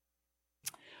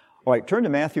All right, turn to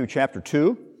Matthew chapter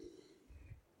 2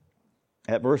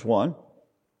 at verse 1.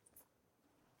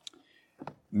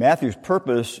 Matthew's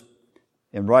purpose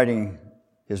in writing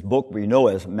his book we know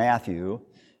as Matthew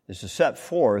is to set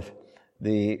forth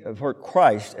for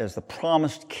Christ as the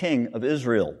promised king of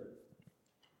Israel.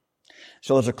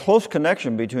 So there's a close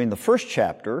connection between the first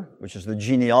chapter, which is the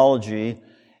genealogy,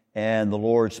 and the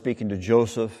Lord speaking to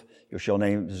Joseph. You shall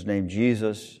name his name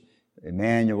Jesus,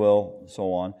 Emmanuel, and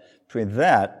so on. Between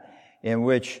that, in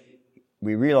which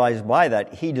we realize by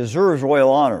that he deserves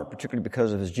royal honor, particularly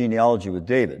because of his genealogy with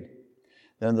David.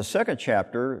 Then in the second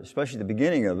chapter, especially the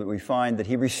beginning of it, we find that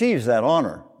he receives that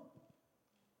honor.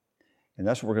 And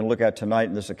that's what we're going to look at tonight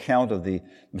in this account of the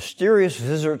mysterious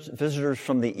visitors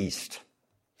from the east.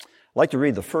 I'd like to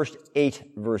read the first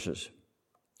 8 verses.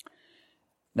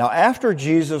 Now, after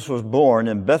Jesus was born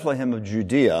in Bethlehem of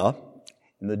Judea,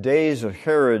 in the days of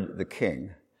Herod the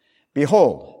king,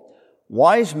 behold,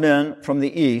 wise men from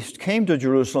the east came to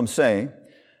Jerusalem, saying,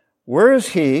 Where is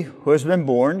he who has been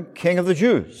born King of the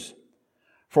Jews?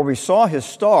 For we saw his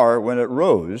star when it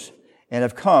rose, and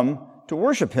have come to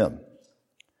worship him.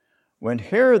 When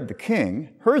Herod the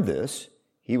king heard this,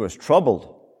 he was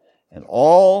troubled, and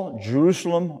all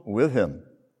Jerusalem with him.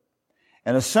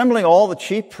 And assembling all the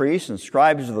chief priests and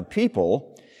scribes of the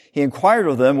people, he inquired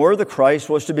of them where the Christ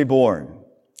was to be born.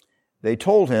 They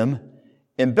told him,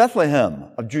 In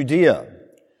Bethlehem of Judea,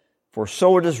 for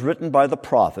so it is written by the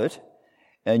prophet,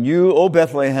 And you, O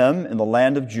Bethlehem, in the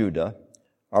land of Judah,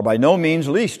 are by no means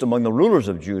least among the rulers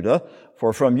of Judah,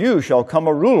 for from you shall come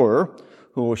a ruler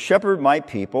who will shepherd my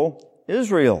people,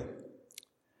 Israel.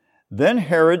 Then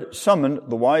Herod summoned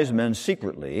the wise men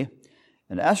secretly,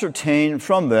 and ascertained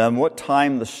from them what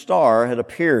time the star had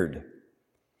appeared.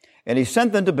 And he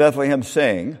sent them to Bethlehem,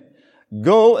 saying,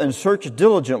 Go and search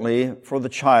diligently for the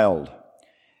child.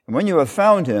 And when you have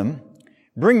found him,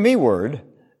 bring me word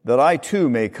that I too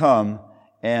may come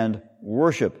and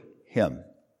worship him.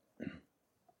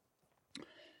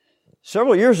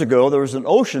 Several years ago, there was an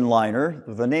ocean liner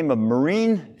with the name of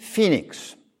Marine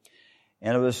Phoenix,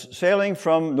 and it was sailing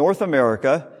from North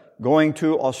America going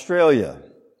to Australia.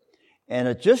 And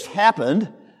it just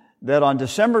happened that on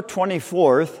December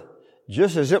 24th,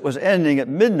 just as it was ending at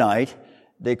midnight,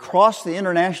 they crossed the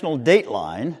international date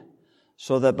line,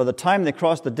 so that by the time they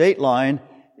crossed the date line,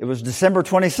 it was December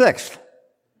 26th.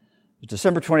 It was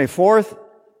December 24th,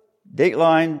 date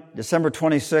line, December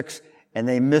 26th, and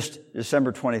they missed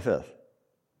December 25th.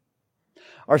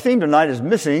 Our theme tonight is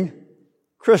missing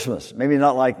Christmas. Maybe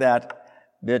not like that,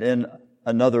 but in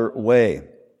another way.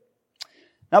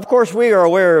 Now, of course, we are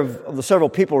aware of the several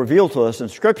people revealed to us in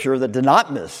Scripture that did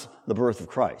not miss the birth of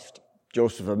Christ.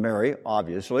 Joseph and Mary,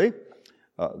 obviously.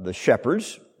 The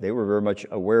shepherds, they were very much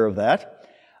aware of that.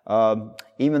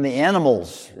 Even the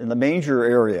animals in the manger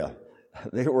area,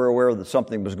 they were aware that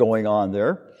something was going on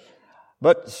there.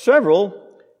 But several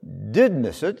did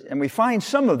miss it, and we find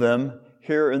some of them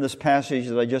here in this passage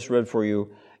that I just read for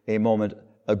you a moment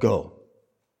ago.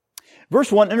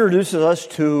 Verse 1 introduces us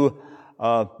to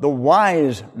the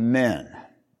wise men.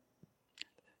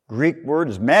 Greek word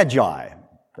is magi,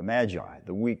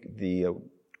 the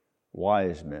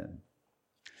wise men.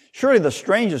 Surely the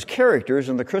strangest characters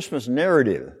in the Christmas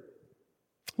narrative.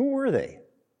 Who were they?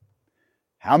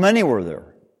 How many were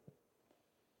there?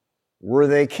 Were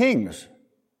they kings?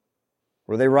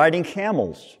 Were they riding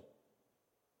camels?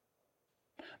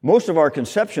 Most of our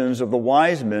conceptions of the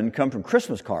wise men come from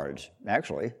Christmas cards,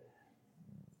 actually.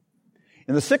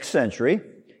 In the 6th century,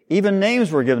 even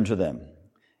names were given to them.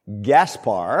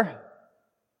 Gaspar,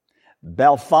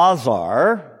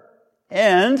 Balthazar,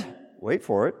 and, wait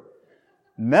for it,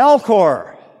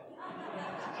 Melchior.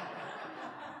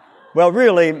 Well,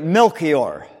 really,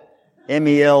 Melchior.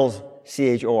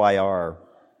 Melchior.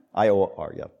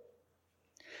 I-O-R, yeah.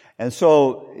 And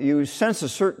so you sense a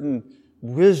certain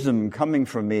wisdom coming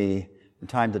from me from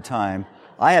time to time.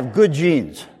 I have good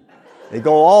genes. They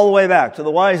go all the way back to the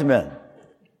wise men.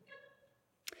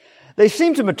 They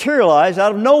seem to materialize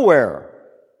out of nowhere.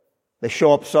 They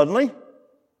show up suddenly.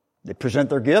 They present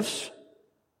their gifts.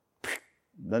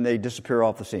 Then they disappear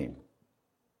off the scene.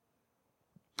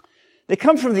 They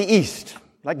come from the east.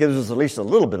 That gives us at least a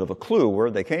little bit of a clue where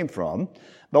they came from.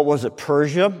 But was it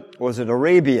Persia? Was it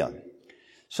Arabia?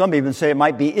 Some even say it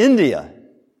might be India,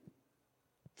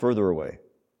 further away.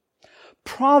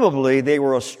 Probably they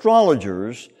were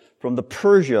astrologers from the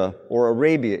Persia or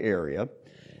Arabia area.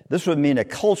 This would mean a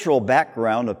cultural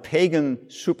background of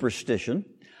pagan superstition,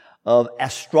 of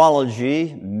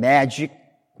astrology, magic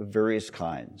of various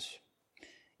kinds.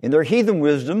 In their heathen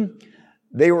wisdom,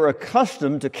 they were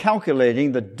accustomed to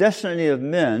calculating the destiny of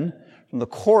men from the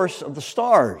course of the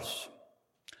stars.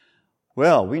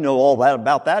 Well, we know all that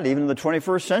about that even in the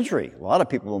 21st century. A lot of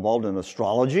people involved in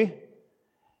astrology,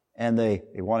 and they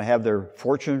want to have their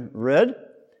fortune read.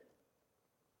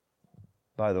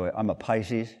 By the way, I'm a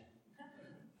Pisces,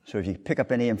 so if you pick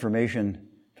up any information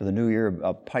for the new year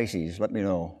about Pisces, let me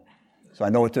know, so I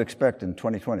know what to expect in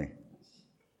 2020.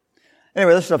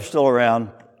 Anyway, this stuff's still around,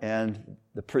 and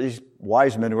these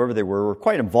wise men, whoever they were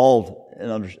quite involved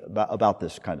about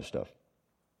this kind of stuff.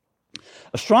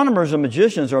 Astronomers and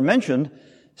magicians are mentioned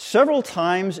several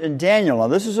times in Daniel. Now,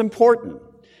 this is important,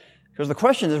 because the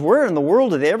question is, where in the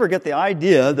world did they ever get the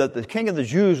idea that the King of the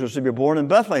Jews was to be born in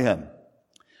Bethlehem?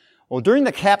 Well, during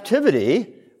the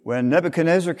captivity, when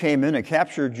Nebuchadnezzar came in and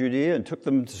captured Judea and took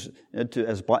them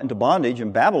into bondage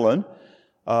in Babylon,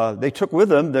 they took with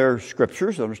them their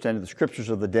scriptures, understanding the scriptures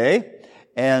of the day,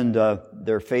 and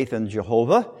their faith in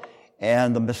Jehovah,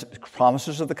 and the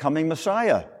promises of the coming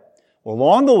Messiah. Well,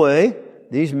 along the way,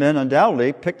 these men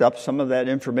undoubtedly picked up some of that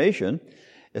information,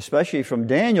 especially from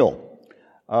Daniel.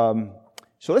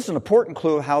 So this is an important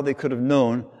clue of how they could have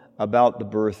known about the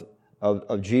birth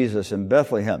of Jesus in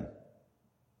Bethlehem.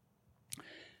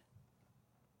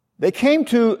 They came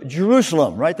to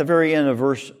Jerusalem, right at the very end of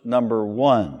verse number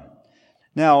 1.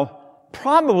 Now,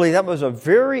 probably that was a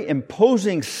very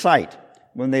imposing sight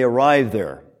when they arrived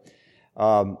there.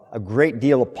 A great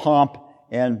deal of pomp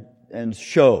and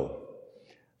show.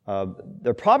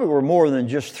 There probably were more than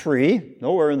just 3.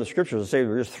 Nowhere in the scriptures say there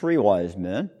were just 3 wise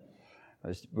men.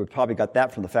 We probably got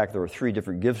that from the fact there were 3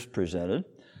 different gifts presented.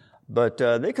 But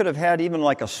they could have had even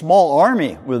like a small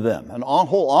army with them, a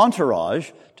whole entourage,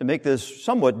 to make this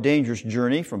somewhat dangerous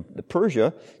journey from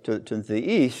Persia to the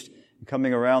east,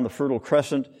 coming around the Fertile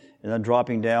Crescent and then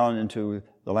dropping down into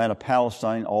the land of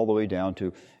Palestine all the way down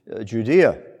to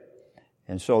Judea.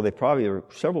 And so they probably were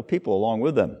several people along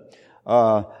with them.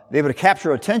 They would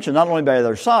capture attention not only by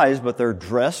their size, but their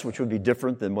dress, which would be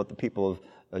different than what the people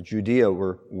of Judea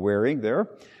were wearing there.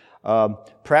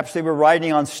 Perhaps they were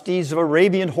riding on steeds of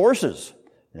Arabian horses.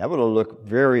 That would have looked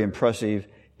very impressive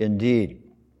indeed.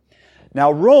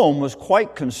 Now, Rome was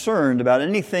quite concerned about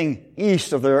anything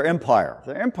east of their empire.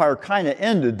 Their empire kind of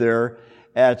ended there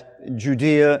at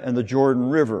Judea and the Jordan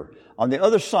River. On the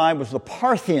other side was the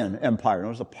Parthian Empire. It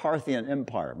was the Parthian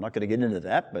Empire. I'm not going to get into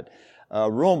that, but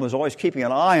Rome was always keeping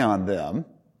an eye on them.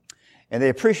 And they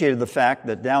appreciated the fact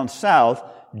that down south,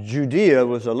 Judea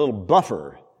was a little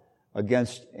buffer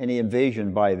against any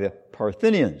invasion by the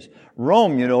Parthians.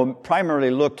 Rome,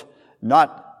 primarily looked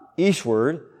not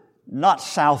eastward, not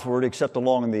southward, except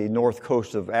along the north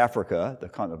coast of Africa, the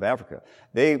continent of Africa.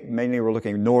 They mainly were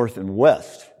looking north and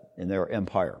west in their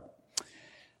empire.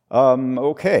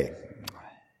 Okay.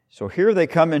 So here they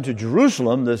come into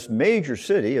Jerusalem, this major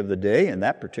city of the day in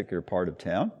that particular part of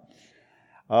town.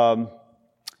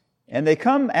 And they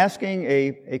come asking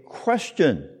a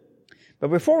question. But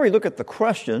before we look at the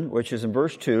question, which is in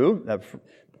verse 2, that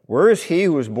where is he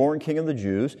who was born King of the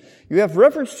Jews? You have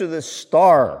reference to this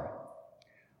star.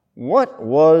 What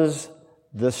was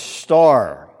the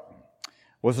star?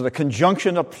 Was it a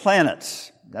conjunction of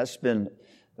planets? That's been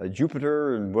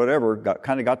Jupiter and whatever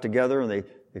got together, and they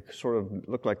sort of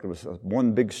looked like there was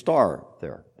one big star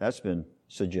there. That's been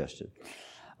suggested.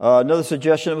 Another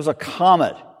suggestion, it was a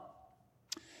comet.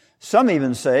 Some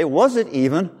even say, was it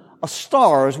even a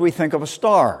star as we think of a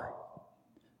star?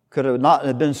 Could it not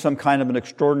have been some kind of an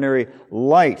extraordinary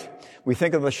light? We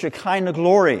think of the Shekinah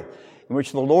glory, in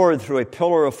which the Lord, through a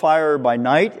pillar of fire by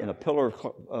night and a pillar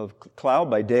of cloud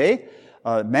by day,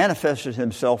 manifested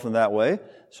himself in that way.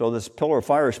 So this pillar of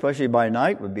fire, especially by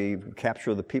night, would be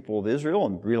capture the people of Israel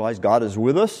and realize God is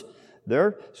with us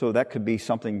there. So that could be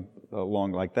something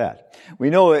along like that. We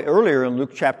know earlier in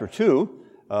Luke chapter 2,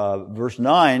 verse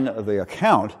 9 of the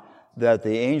account, that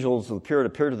the angels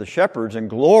appeared to the shepherds and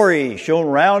glory shone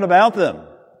round about them.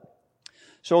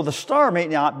 So the star may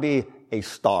not be a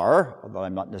star, although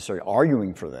I'm not necessarily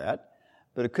arguing for that,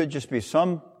 but it could just be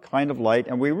some kind of light,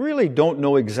 and we really don't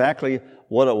know exactly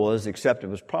what it was, except it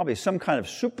was probably some kind of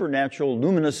supernatural,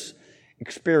 luminous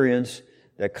experience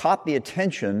that caught the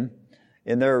attention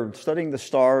in their studying the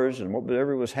stars and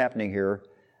whatever was happening here.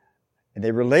 And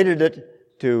they related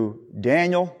it to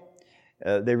Daniel.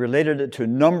 They related it to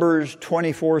Numbers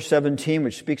 24:17,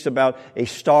 which speaks about a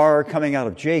star coming out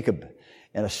of Jacob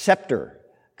and a scepter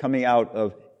coming out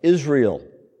of Israel.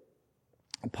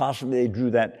 And possibly they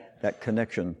drew that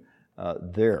connection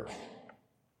there.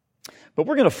 But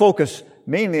we're going to focus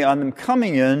mainly on them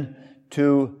coming in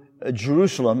to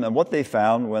Jerusalem and what they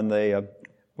found when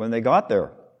they got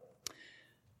there.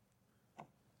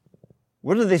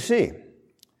 What did they see?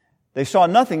 They saw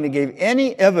nothing that gave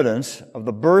any evidence of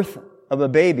the birth of a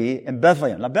baby in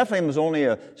Bethlehem. Now, Bethlehem was only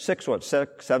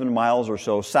 7 miles or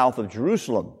so south of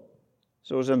Jerusalem.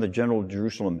 So it was in the general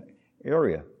Jerusalem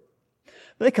area.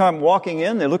 They come walking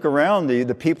in, they look around,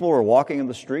 the people are walking in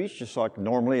the streets just like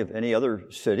normally of any other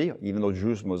city, even though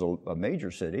Jerusalem was a major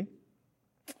city.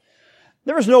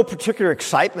 There was no particular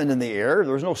excitement in the air.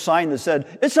 There was no sign that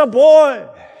said, "It's a boy!"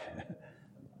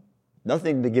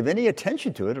 Nothing to give any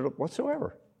attention to it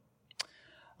whatsoever.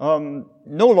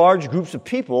 No large groups of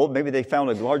people. Maybe they found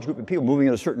a large group of people moving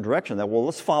in a certain direction.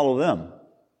 Let's follow them.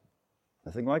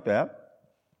 Nothing like that.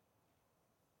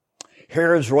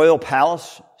 Herod's royal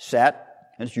palace sat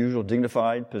in its usual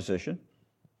dignified position.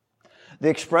 The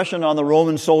expression on the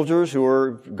Roman soldiers who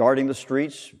were guarding the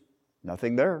streets,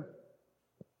 nothing there.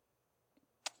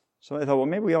 So they thought, well,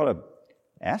 maybe we ought to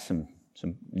ask some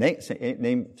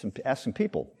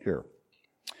people here.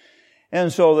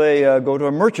 And so they go to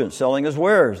a merchant selling his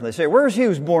wares. And they say, "Where is he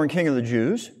who's born King of the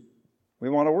Jews? We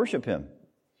want to worship him."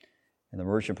 And the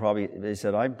merchant they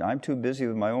said, I'm too busy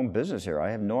with my own business here.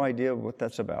 I have no idea what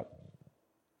that's about.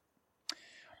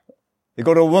 They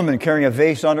go to a woman carrying a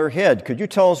vase on her head. "Could you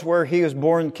tell us where he was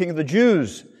born King of the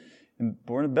Jews?" And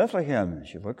born in Bethlehem. And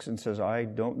she looks and says, "I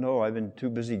don't know. I've been too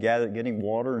busy getting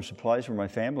water and supplies for my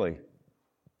family."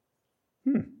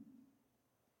 Well,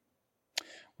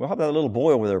 how about that little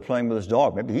boy over there playing with his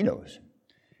dog? Maybe he knows.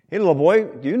 "Hey, little boy,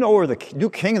 do you know where the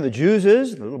new King of the Jews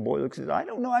is?" The little boy looks and says, "I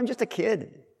don't know. I'm just a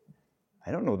kid.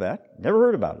 I don't know that. Never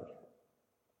heard about it."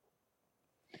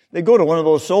 They go to one of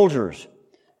those soldiers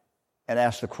and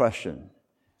ask the question.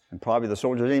 And probably the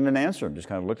soldier didn't even answer him, just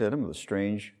kind of looked at him with a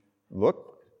strange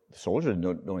look. The soldier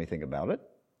didn't know anything about it.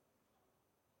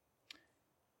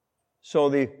 So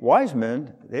the wise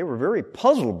men, they were very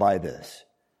puzzled by this.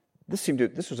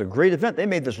 This was a great event. They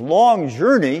made this long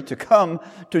journey to come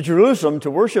to Jerusalem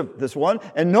to worship this one,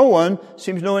 and no one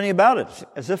seems to know anything about it,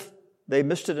 as if they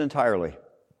missed it entirely.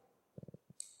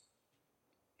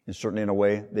 And certainly in a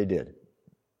way they did.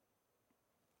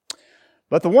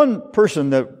 But the one person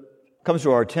that comes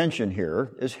to our attention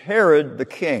here is Herod the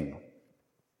king.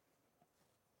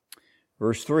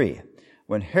 Verse 3,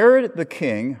 "When Herod the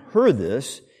king heard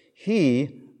this,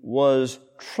 he was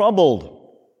troubled."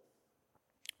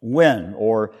 When,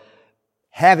 or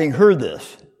having heard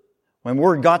this, when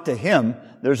word got to him,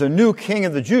 there's a new king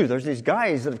of the Jews. There's these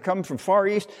guys that have come from Far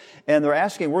East, and they're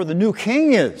asking where the new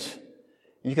king is.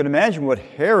 You can imagine what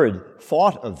Herod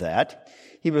thought of that.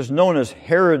 He was known as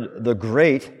Herod the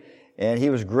Great, and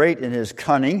he was great in his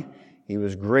cunning. He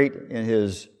was great in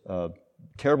his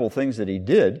terrible things that he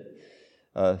did.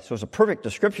 So it's a perfect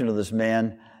description of this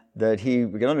man that we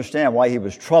can understand why he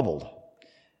was troubled.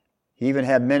 He even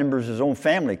had members of his own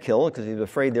family killed because he was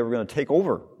afraid they were going to take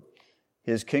over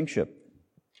his kingship.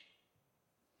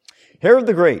 Herod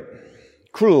the Great,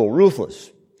 cruel, ruthless,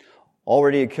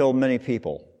 already had killed many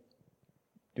people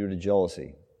due to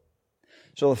jealousy.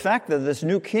 So the fact that this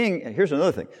new king, and here's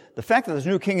another thing, the fact that this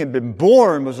new king had been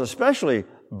born was especially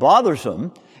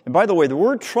bothersome. And by the way, the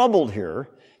word troubled here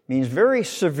means very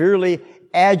severely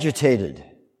agitated,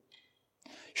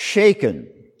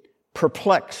 shaken,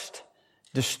 perplexed,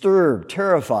 disturbed,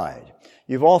 terrified.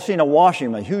 You've all seen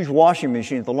a huge washing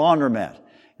machine at the laundromat,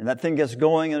 and that thing gets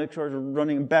going and it starts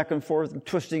running back and forth and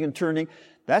twisting and turning.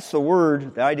 That's the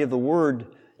idea of the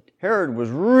word. Herod was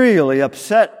really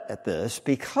upset at this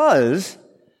because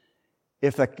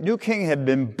if a new king had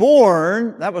been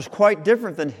born, that was quite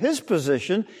different than his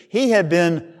position. He had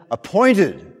been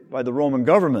appointed by the Roman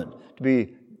government to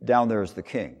be down there as the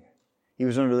king. He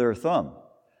was under their thumb.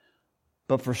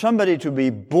 But for somebody to be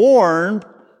born,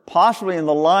 possibly in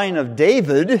the line of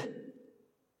David,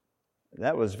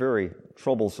 that was very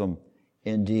troublesome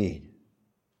indeed.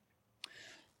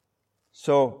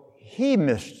 So he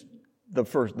missed the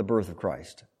birth of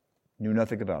Christ. Knew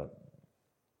nothing about it.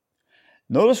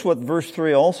 Notice what verse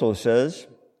 3 also says.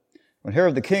 When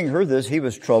Herod the king heard this, he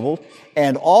was troubled,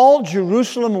 and all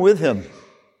Jerusalem with him.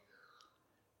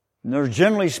 And there's,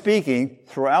 generally speaking,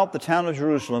 throughout the town of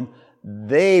Jerusalem,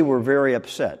 they were very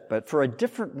upset, but for a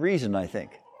different reason, I think.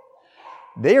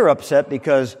 They are upset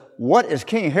because what is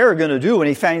King Herod going to do when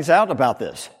he finds out about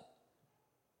this?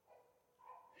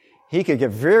 He could get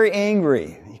very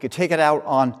angry. He could take it out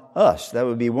on us. That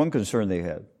would be one concern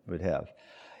they would have.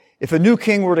 If a new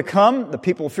king were to come, the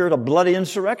people feared a bloody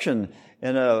insurrection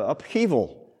and an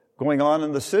upheaval going on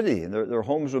in the city. And their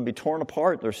homes would be torn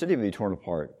apart. Their city would be torn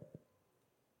apart.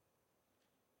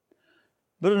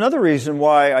 But another reason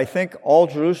why I think all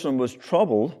Jerusalem was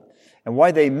troubled and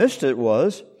why they missed it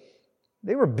was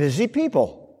they were busy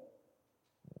people.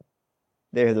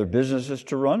 They had their businesses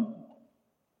to run.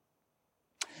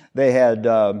 They had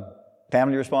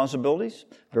family responsibilities,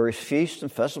 various feasts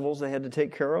and festivals they had to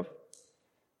take care of.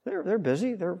 They're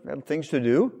busy. They had things to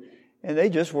do. And they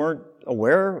just weren't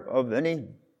aware of any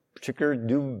particular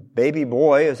new baby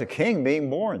boy as a king being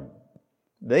born.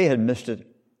 They had missed it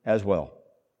as well.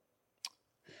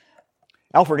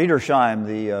 Alfred Edersheim,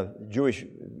 the Jewish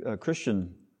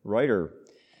Christian writer,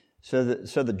 said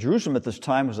that Jerusalem at this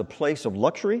time was a place of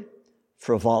luxury,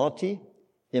 frivolity,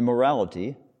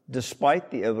 immorality, despite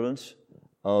the evidence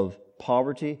of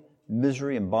poverty,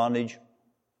 misery, and bondage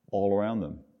all around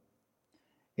them.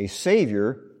 A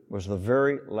Savior was the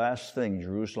very last thing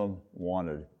Jerusalem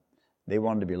wanted. They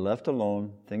wanted to be left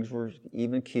alone. Things were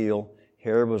even keel.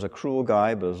 Herod was a cruel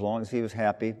guy, but as long as he was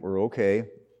happy, we're okay.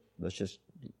 Let's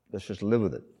just live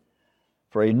with it.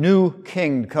 For a new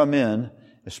king to come in,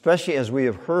 especially as we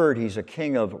have heard he's a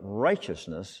king of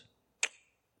righteousness,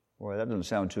 boy, that doesn't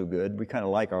sound too good. We kind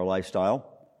of like our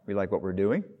lifestyle. We like what we're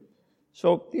doing.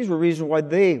 So these were reasons why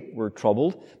they were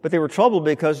troubled, but they were troubled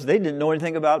because they didn't know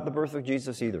anything about the birth of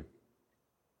Jesus either.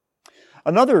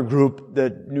 Another group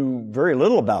that knew very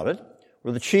little about it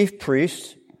were the chief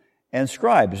priests and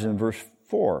scribes in verse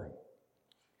 4.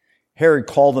 Herod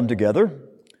called them together,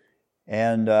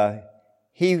 and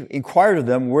he inquired of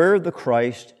them where the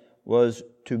Christ was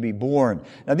to be born.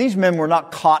 Now, these men were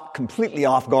not caught completely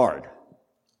off guard.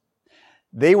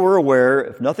 They were aware,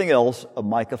 if nothing else, of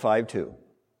Micah 5:2,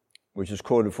 which is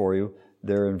quoted for you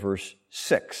there in verse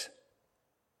 6.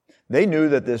 They knew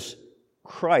that this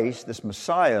Christ, this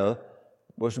Messiah,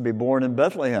 was to be born in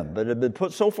Bethlehem, but it had been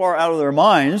put so far out of their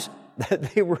minds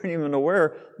that they weren't even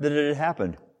aware that it had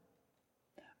happened.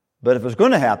 But if it was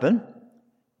going to happen,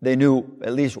 they knew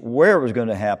at least where it was going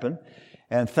to happen,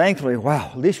 and thankfully, wow,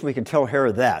 at least we can tell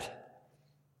Herod that.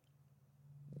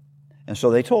 And so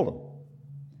they told him.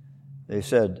 They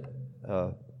said,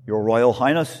 Your Royal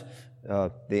Highness,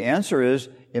 the answer is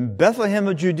in Bethlehem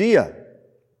of Judea,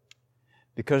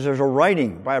 because there's a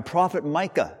writing by a prophet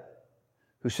Micah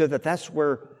who said that that's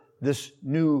where this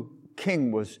new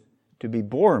king was to be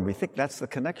born. We think that's the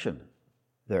connection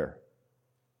there.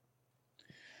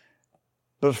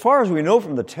 But as far as we know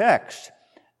from the text,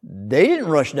 they didn't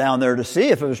rush down there to see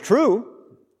if it was true.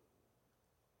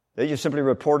 They just simply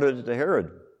reported it to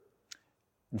Herod.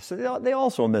 And so they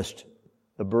also missed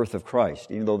the birth of Christ,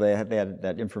 even though they had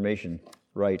that information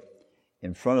right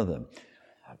in front of them.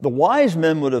 The wise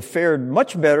men would have fared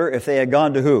much better if they had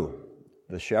gone to who?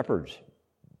 The shepherds.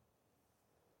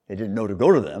 They didn't know to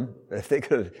go to them, but if they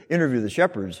could have interviewed the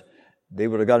shepherds, they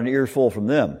would have got an earful from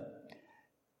them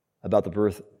about the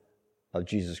birth of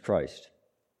Jesus Christ.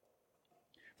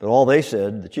 But all they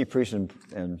said, the chief priests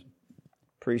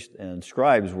and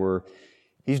scribes, were,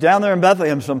 he's down there in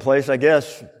Bethlehem someplace, I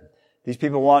guess. These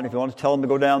people if you want to tell them to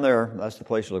go down there, that's the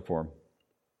place to look for him.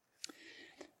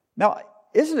 Now,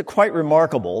 isn't it quite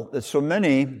remarkable that so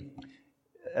many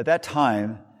at that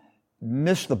time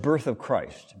missed the birth of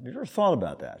Christ? Have you ever thought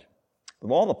about that?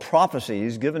 Of all the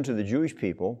prophecies given to the Jewish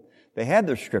people, they had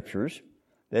their scriptures,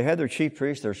 they had their chief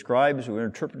priests, their scribes who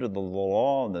interpreted the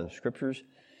law and the scriptures.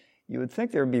 You would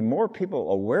think there would be more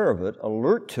people aware of it,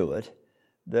 alert to it,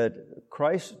 that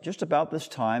Christ, just about this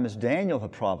time, as Daniel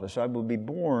had prophesied, would be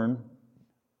born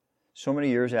so many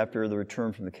years after the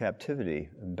return from the captivity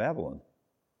in Babylon.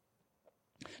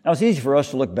 Now, it's easy for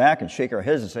us to look back and shake our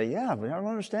heads and say, yeah, but I don't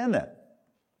understand that.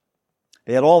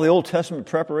 They had all the Old Testament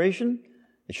preparation.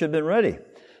 It should have been ready.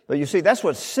 But you see, that's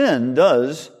what sin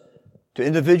does to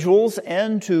individuals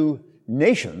and to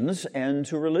nations and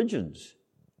to religions.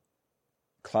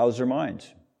 It clouds their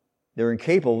minds. They're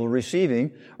incapable of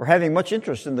receiving or having much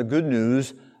interest in the good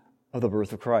news of the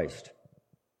birth of Christ.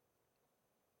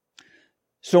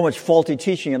 So much faulty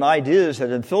teaching and ideas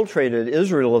had infiltrated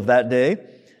Israel of that day.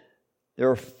 There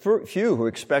were few who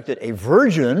expected a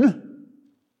virgin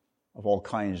of all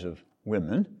kinds of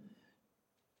women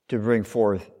to bring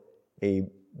forth a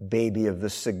baby of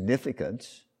this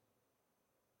significance.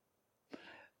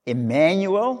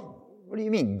 Emmanuel? What do you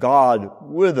mean, God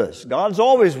with us? God's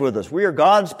always with us. We are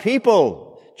God's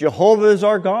people. Jehovah is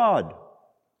our God.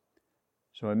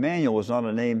 So Emmanuel was not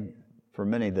a name for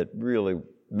many that really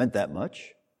meant that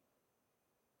much.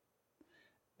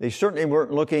 They certainly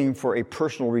weren't looking for a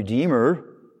personal redeemer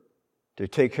to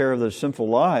take care of their sinful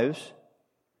lives.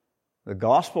 The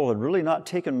gospel had really not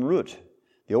taken root.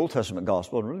 The Old Testament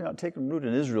gospel had really not taken root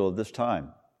in Israel at this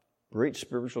time. Great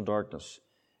spiritual darkness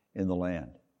in the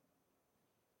land.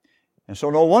 And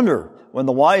so no wonder when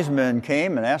the wise men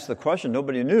came and asked the question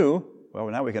nobody knew, well,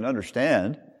 now we can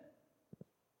understand.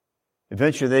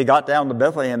 Eventually they got down to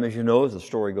Bethlehem, as you know, as the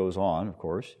story goes on, of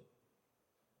course.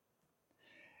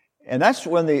 And that's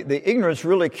when the ignorance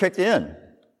really kicked in.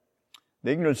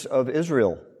 The ignorance of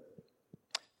Israel.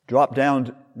 Drop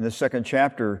down in the second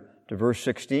chapter to verse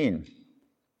 16.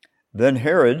 Then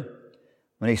Herod,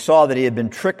 when he saw that he had been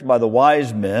tricked by the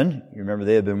wise men, you remember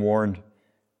they had been warned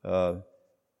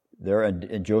there,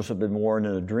 and Joseph had been warned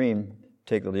in a dream,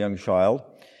 take the young child,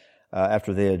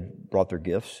 after they had brought their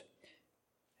gifts.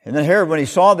 And then Herod, when he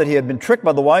saw that he had been tricked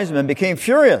by the wise men, became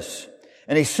furious.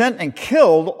 And he sent and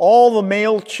killed all the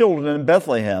male children in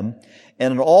Bethlehem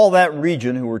and in all that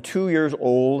region who were 2 years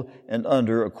old and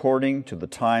under, according to the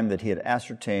time that he had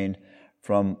ascertained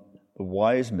from the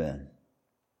wise men.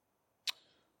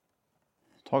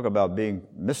 Talk about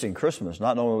missing Christmas,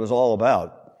 not knowing what it was all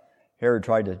about. Herod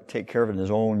tried to take care of it in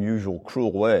his own usual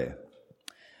cruel way.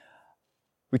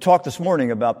 We talked this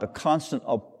morning about the constant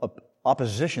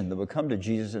opposition that would come to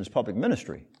Jesus in his public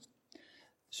ministry.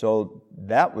 So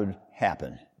that would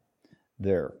happen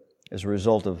there as a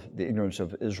result of the ignorance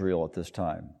of Israel at this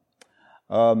time.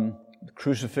 The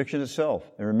crucifixion itself.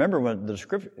 And remember, when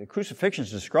the crucifixion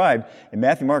is described in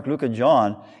Matthew, Mark, Luke, and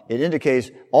John, it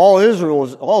indicates all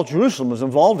Jerusalem was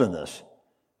involved in this.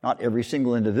 Not every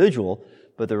single individual,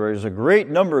 but there was a great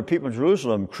number of people in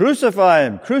Jerusalem. Crucify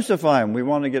him, crucify him. We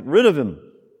want to get rid of him.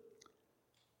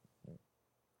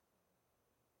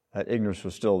 That ignorance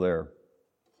was still there.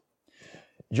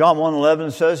 John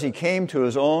 1:11 says, he came to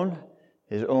his own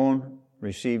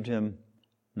received him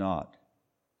not.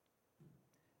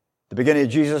 The beginning of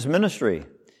Jesus' ministry,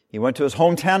 he went to his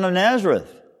hometown of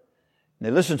Nazareth. And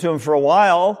they listened to him for a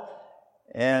while,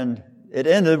 and it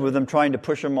ended with them trying to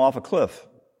push him off a cliff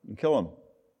and kill him.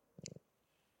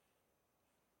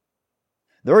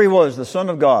 There he was, the Son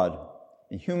of God,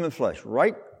 in human flesh,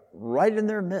 right in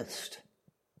their midst.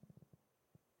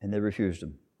 And they refused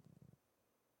him.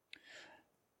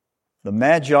 The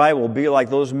Magi will be like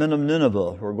those men of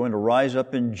Nineveh who are going to rise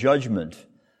up in judgment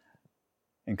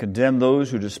and condemn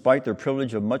those who, despite their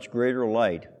privilege of much greater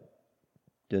light,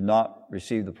 did not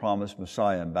receive the promised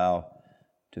Messiah and bow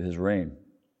to his reign.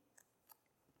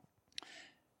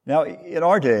 Now, in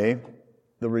our day,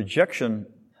 the rejection,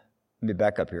 let me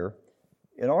back up here.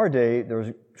 In our day, there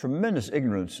was tremendous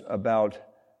ignorance about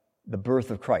the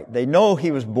birth of Christ. They know he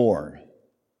was born.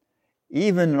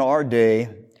 Even in our day,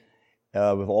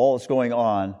 with all that's going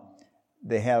on,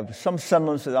 they have some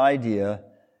semblance of the idea.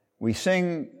 We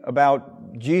sing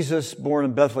about Jesus born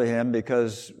in Bethlehem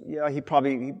because, he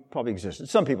probably existed.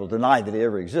 Some people deny that he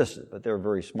ever existed, but they're a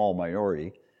very small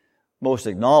minority. Most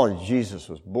acknowledge Jesus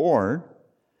was born,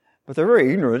 but they're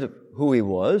very ignorant of who he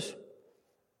was.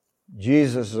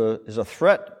 Jesus is a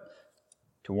threat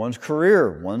to one's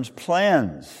career, one's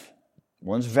plans,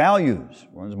 one's values,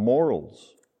 one's morals.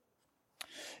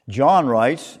 John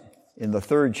writes in the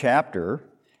 3rd chapter,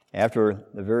 after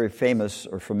the very famous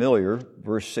or familiar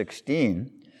verse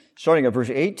 16, starting at verse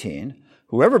 18,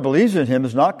 whoever believes in him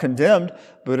is not condemned,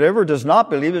 but whoever does not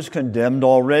believe is condemned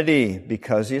already,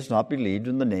 because he has not believed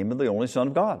in the name of the only Son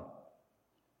of God.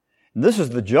 And this is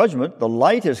the judgment. The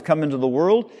light has come into the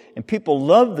world, and people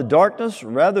love the darkness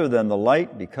rather than the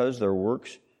light because their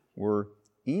works were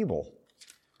evil.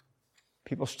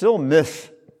 People still miss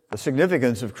the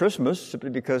significance of Christmas simply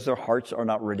because their hearts are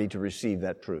not ready to receive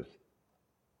that truth.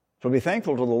 So be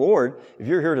thankful to the Lord. If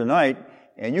you're here tonight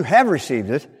and you have received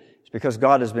it, it's because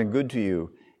God has been good to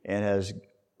you and has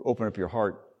opened up your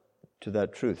heart to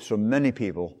that truth. So many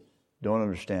people don't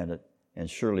understand it and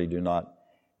surely do not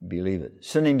believe it.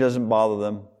 Sinning doesn't bother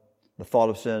them. The thought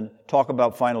of sin, talk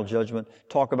about final judgment,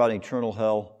 talk about eternal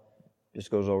hell,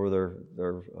 just goes over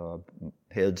their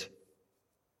heads.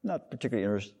 Not particularly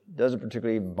interested, doesn't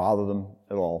particularly bother them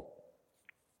at all.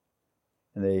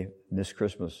 And they miss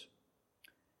Christmas.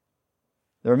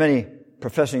 There are many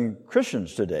professing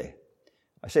Christians today.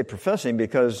 I say professing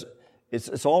because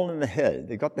it's all in the head.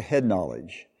 They've got the head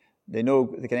knowledge. They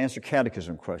know they can answer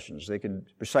catechism questions. They can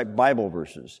recite Bible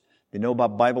verses. They know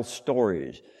about Bible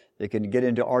stories. They can get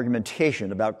into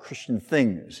argumentation about Christian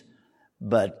things.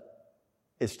 But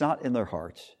it's not in their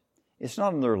hearts. It's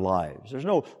not in their lives. There's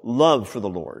no love for the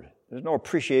Lord. There's no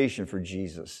appreciation for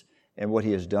Jesus and what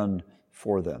he has done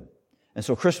for them. And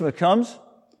so Christmas comes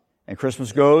and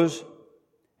Christmas goes,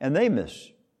 and they miss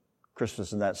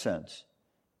Christmas in that sense.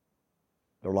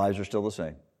 Their lives are still the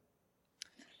same.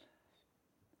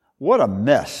 What a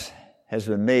mess has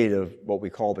been made of what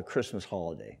we call the Christmas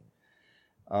holiday.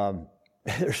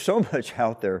 There's so much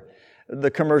out there. The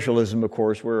commercialism, of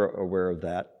course, we're aware of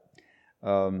that.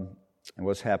 And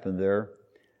what's happened there.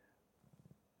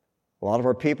 A lot of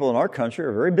our people in our country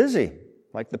are very busy,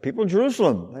 like the people in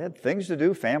Jerusalem. They had things to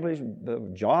do, families,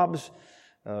 jobs,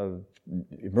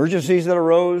 emergencies that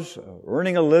arose,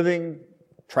 earning a living,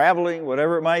 traveling,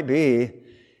 whatever it might be.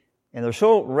 And they're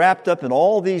so wrapped up in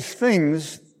all these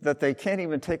things that they can't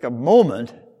even take a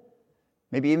moment,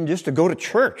 maybe even just to go to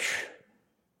church,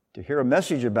 to hear a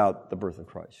message about the birth of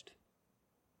Christ.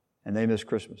 And they miss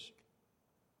Christmas.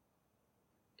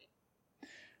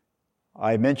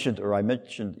 I mentioned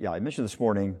this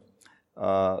morning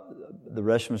the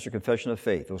Westminster Confession of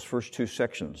Faith, those first two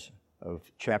sections of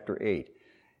chapter 8.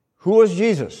 Who was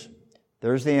Jesus?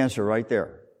 There's the answer right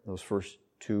there, those first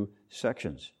two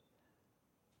sections.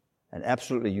 An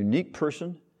absolutely unique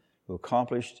person who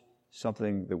accomplished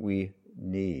something that we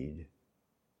need.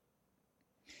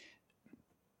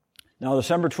 Now,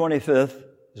 December 25th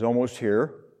is almost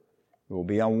here. It will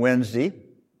be on Wednesday.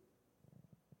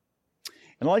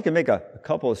 And I'd like to make a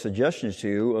couple of suggestions to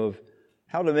you of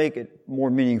how to make it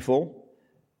more meaningful.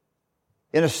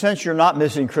 In a sense, you're not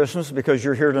missing Christmas because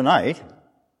you're here tonight.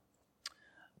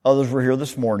 Others were here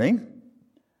this morning.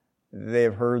 They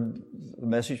have heard the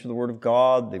message of the Word of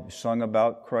God. They've sung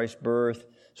about Christ's birth.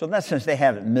 So in that sense, they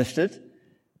haven't missed it.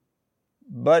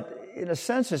 But in a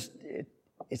sense,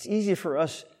 it's easy for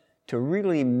us to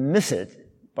really miss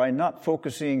it by not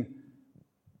focusing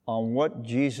on what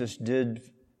Jesus did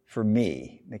for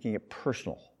me, making it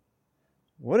personal.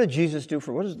 What did Jesus do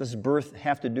what does this birth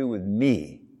have to do with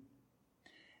me?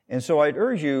 And so I'd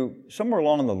urge you, somewhere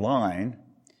along the line,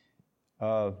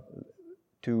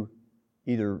 to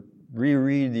either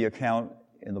reread the account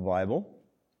in the Bible,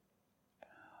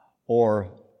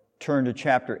 or turn to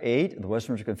chapter 8 of the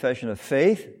Westminster Confession of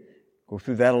Faith, go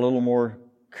through that a little more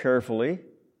carefully,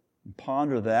 and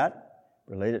ponder that,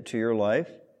 relate it to your life.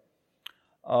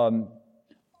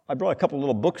 I brought a couple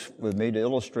little books with me to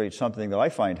illustrate something that I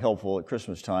find helpful at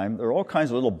Christmas time. There are all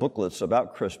kinds of little booklets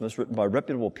about Christmas written by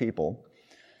reputable people,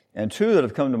 and two that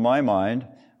have come to my mind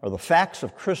are the Facts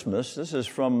of Christmas. This is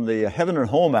from the Heaven and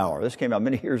Home Hour. This came out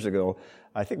many years ago.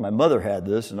 I think my mother had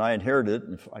this, and I inherited it.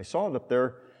 And I saw it up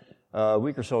there a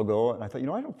week or so ago, and I thought,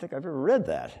 I don't think I've ever read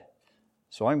that.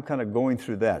 So I'm kind of going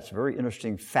through that. It's very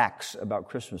interesting facts about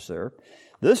Christmas there.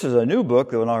 This is a new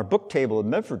book on our book table at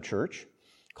Medford Church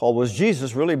called Was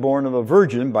Jesus Really Born of a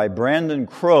Virgin by Brandon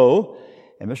Crow.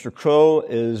 And Mr. Crow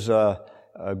is a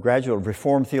graduate of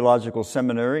Reformed Theological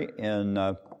Seminary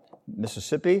in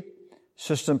Mississippi,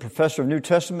 assistant professor of New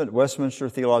Testament at Westminster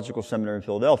Theological Seminary in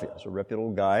Philadelphia. He's a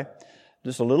reputable guy.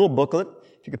 Just a little booklet.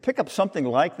 If you could pick up something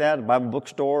like that at a Bible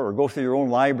bookstore or go through your own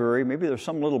library, maybe there's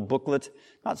some little booklet,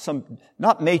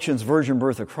 not Machen's Virgin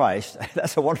Birth of Christ.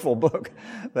 That's a wonderful book,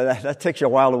 but that takes you a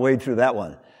while to wade through that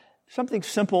one. Something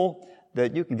simple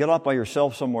that you can get off by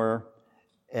yourself somewhere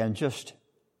and just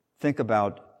think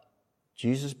about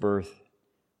Jesus' birth,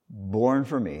 born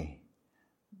for me,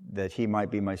 that He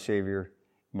might be my Savior,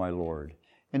 my Lord.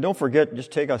 And don't forget,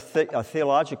 just take a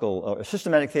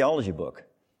systematic theology book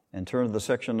and turn to the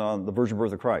section on the Virgin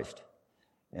Birth of Christ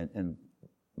and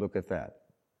look at that.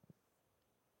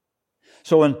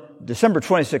 So when December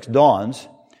 26th dawns,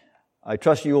 I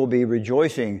trust you will be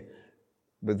rejoicing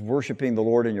with worshiping the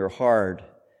Lord in your heart,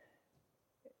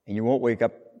 and you won't wake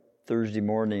up Thursday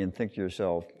morning and think to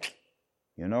yourself,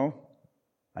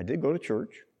 I did go to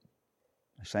church,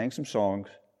 I sang some songs.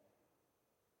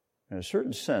 In a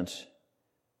certain sense,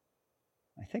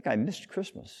 I think I missed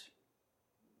Christmas.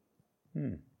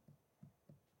 Would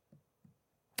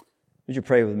you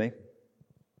pray with me?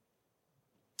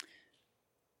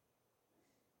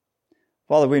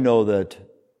 Father, we know that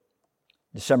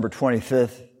December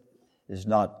 25th is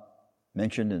not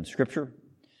mentioned in Scripture.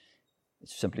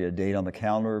 It's simply a date on the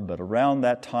calendar, but around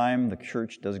that time, the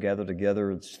church does gather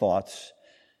together its thoughts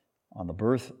on the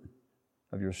birth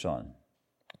of your Son.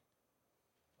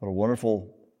 What a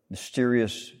wonderful,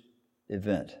 mysterious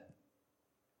event.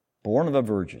 Born of a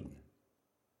virgin.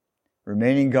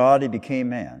 Remaining God, He became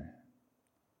man.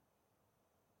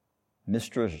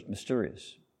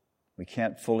 Mysterious. We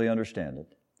can't fully understand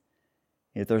it.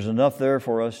 Yet there's enough there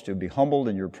for us to be humbled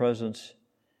in your presence.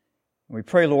 We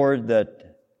pray, Lord,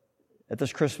 that at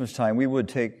this Christmas time we would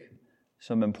take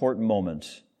some important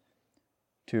moments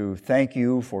to thank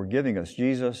you for giving us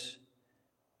Jesus,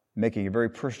 making it very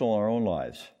personal in our own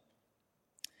lives.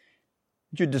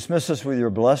 Would you dismiss us with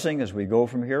your blessing as we go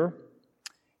from here?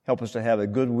 Help us to have a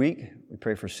good week. We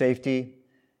pray for safety.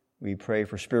 We pray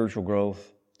for spiritual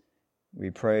growth. We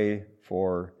pray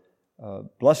for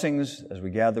blessings as we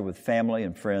gather with family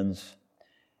and friends.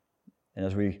 And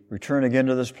as we return again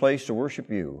to this place to worship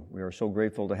you, we are so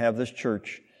grateful to have this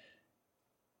church.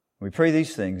 We pray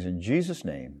these things in Jesus'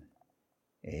 name.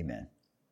 Amen.